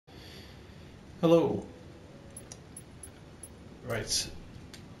Hello. Right,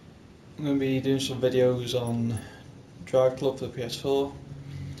 I'm going to be doing some videos on DRIVECLUB for the PS4.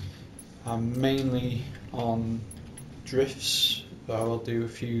 I'm mainly on drifts, but I will do a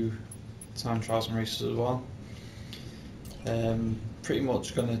few time trials and races as well. Pretty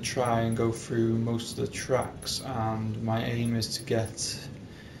much going to try and go through most of the tracks, and my aim is to get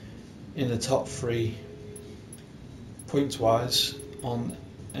in the top 3 points wise on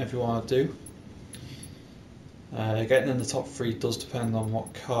every one I do. Getting in the top 3 does depend on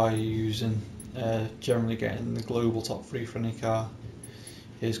what car you're using. Generally getting the global top 3 for any car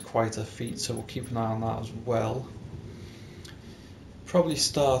is quite a feat, so we'll keep an eye on that as well. Probably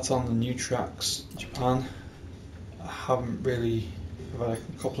start on the new tracks, Japan. I haven't really, I've had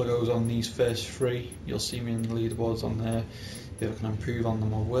a couple of goes on these first 3. You'll see me in the leaderboards on there. If I can improve on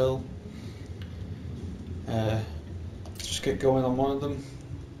them I will. Just get going on one of them.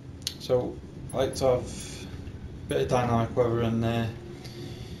 So I like to have bit of dynamic weather in there.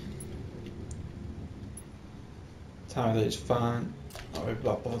 Time of day is fine, not really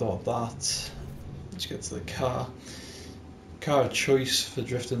bothered about that. Let's get to the car. Car of choice for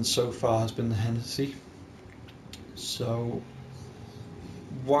drifting so far has been the Hennessy. So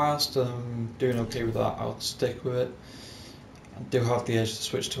whilst I'm doing okay with that, I'll stick with it. I do have the edge to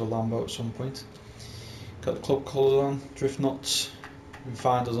switch to a Lambo at some point. Got the club colours on, Driftnuts. You can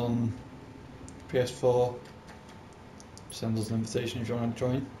find us on PS4. Send us an invitation if you want to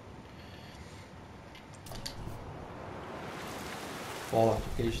join. All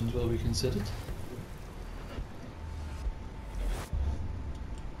applications will be considered.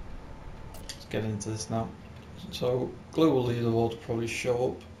 Let's get into this now. So, global leaderboard will probably show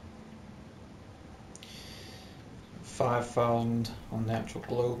up. 5,000 on the actual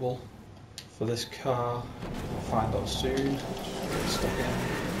global. For this car, we'll find out soon. Just get stuck in.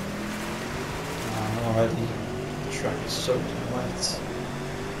 And already the track is soaked and wet.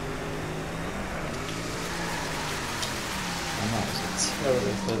 And that was a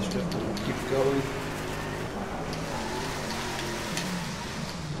terrible first drift, but we'll keep going.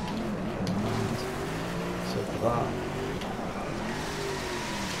 And so for that.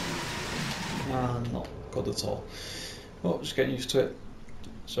 And not good at all. Well, just getting used to it.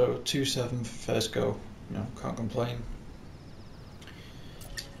 So 2.7 for first go, you know, can't complain.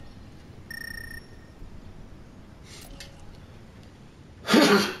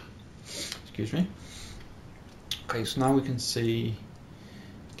 Excuse me. Okay, so now we can see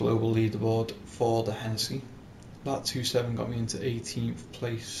global leaderboard for the Hennessy. That 2.7 got me into 18th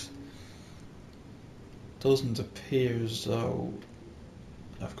place. Doesn't appear as though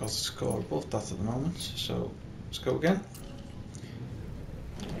I've got a score above that at the moment, so let's go again.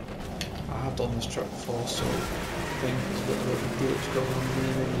 I have done this track before, so I think there's a bit of a glitch going on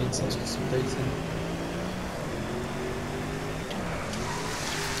there, maybe the internet's got some data in.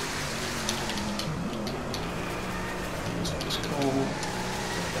 This corner,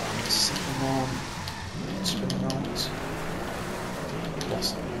 down the second one, spinning out,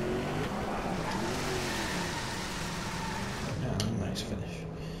 lost it. Yeah, nice finish.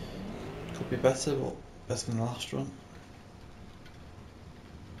 Could be better, but better than the last run.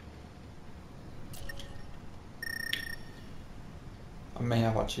 I may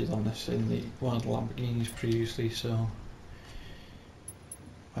have actually done this in one of the Lamborghinis previously, so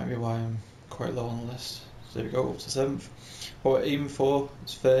might be why I'm quite low on the list. So there we go, up to 7th. What we're aiming for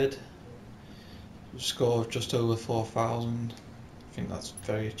is 3rd. Score of just over 4,000. I think that's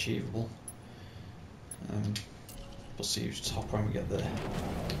very achievable. We'll see who's top when we get there.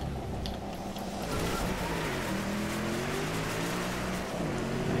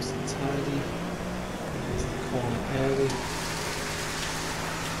 Nice and tidy. There's the corner early.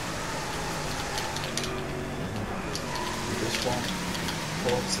 This one,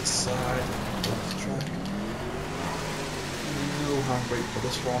 opposite side, left track. No handbrake for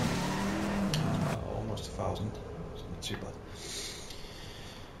this one. Almost 1,000, it's not too bad.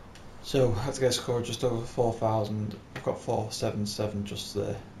 So I had to get a score just over 4,000. I've got 4.77 just there,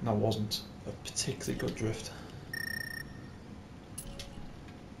 and that wasn't a particularly good drift.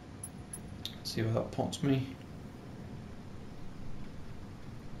 Let's see where that puts me.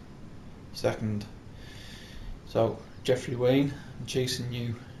 2nd. So Jeffrey Wayne, I'm chasing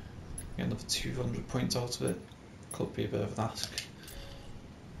you. Get another 200 points out of it. Could be a bit of an ask.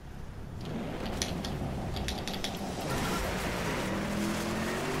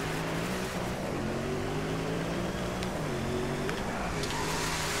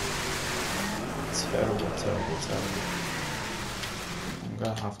 Terrible. I'm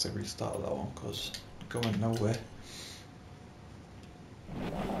gonna have to restart that one because it's going nowhere.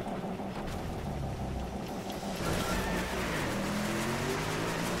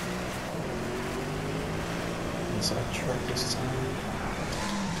 inside track this time.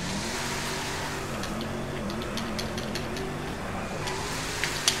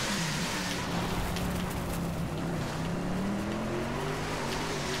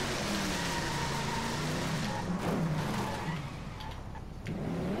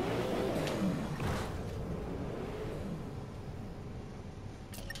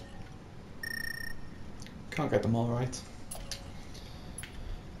 Can't get them all right.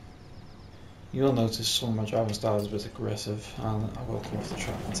 You'll notice some of my driving style is a bit aggressive, and I will come off the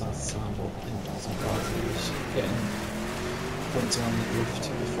track from time to time, but important part is getting points on the drift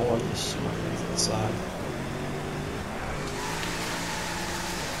before you smack into the side.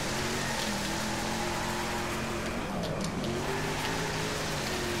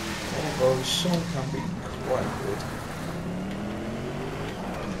 Although some can be quite good.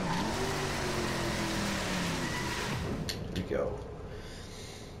 Go.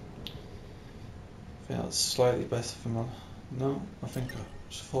 I think that's slightly better for my. No, I think it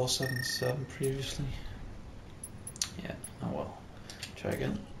was 477 previously. Yeah, oh well. Try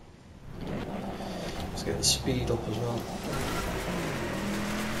again. Let's get the speed up as well.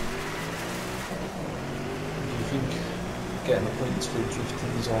 If you think getting the points for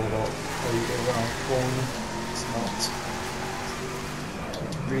drifting is all about how you go around the corner, it's not.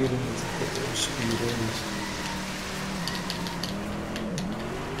 You really need to hit those speed areas.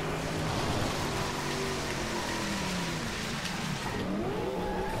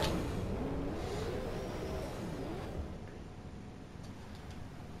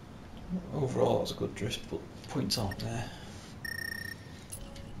 Overall, it was a good drift, but points aren't there.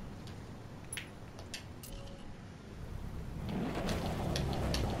 Try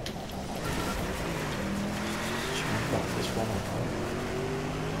and back this one up.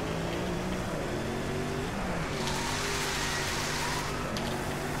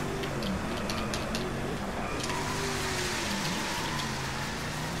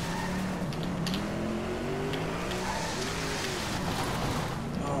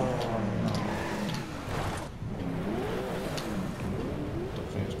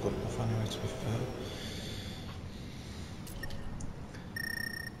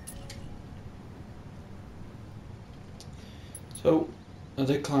 So I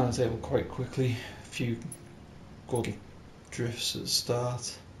did climb the table quite quickly, a few good drifts at the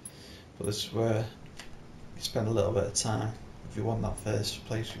start, but this is where you spend a little bit of time. If you want that first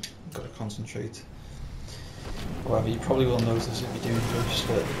place, you've got to concentrate. However, you probably will notice if you're doing drifts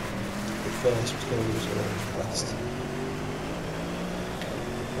that the first goes are the best.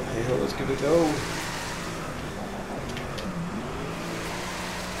 But hey, let's give it a go.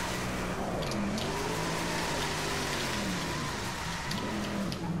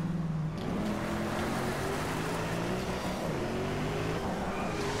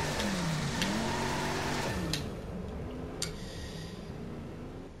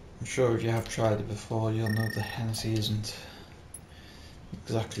 I'm sure if you have tried it before, you'll know the Hennessy isn't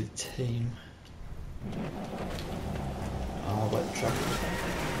exactly tame. I'll wet track.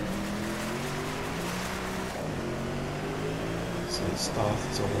 So it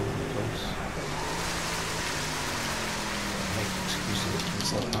starts all over the place. Make excuses for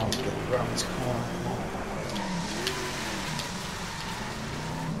myself how to get around this corner.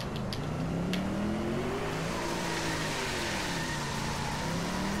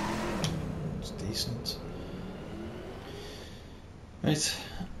 Decent. Right,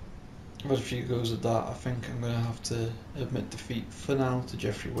 I've had a few goes at that. I think I'm going to have to admit defeat for now to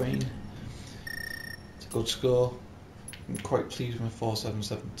Jeffrey Wayne. It's a good score. I'm quite pleased with my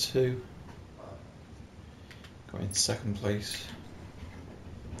 4772. Got in second place.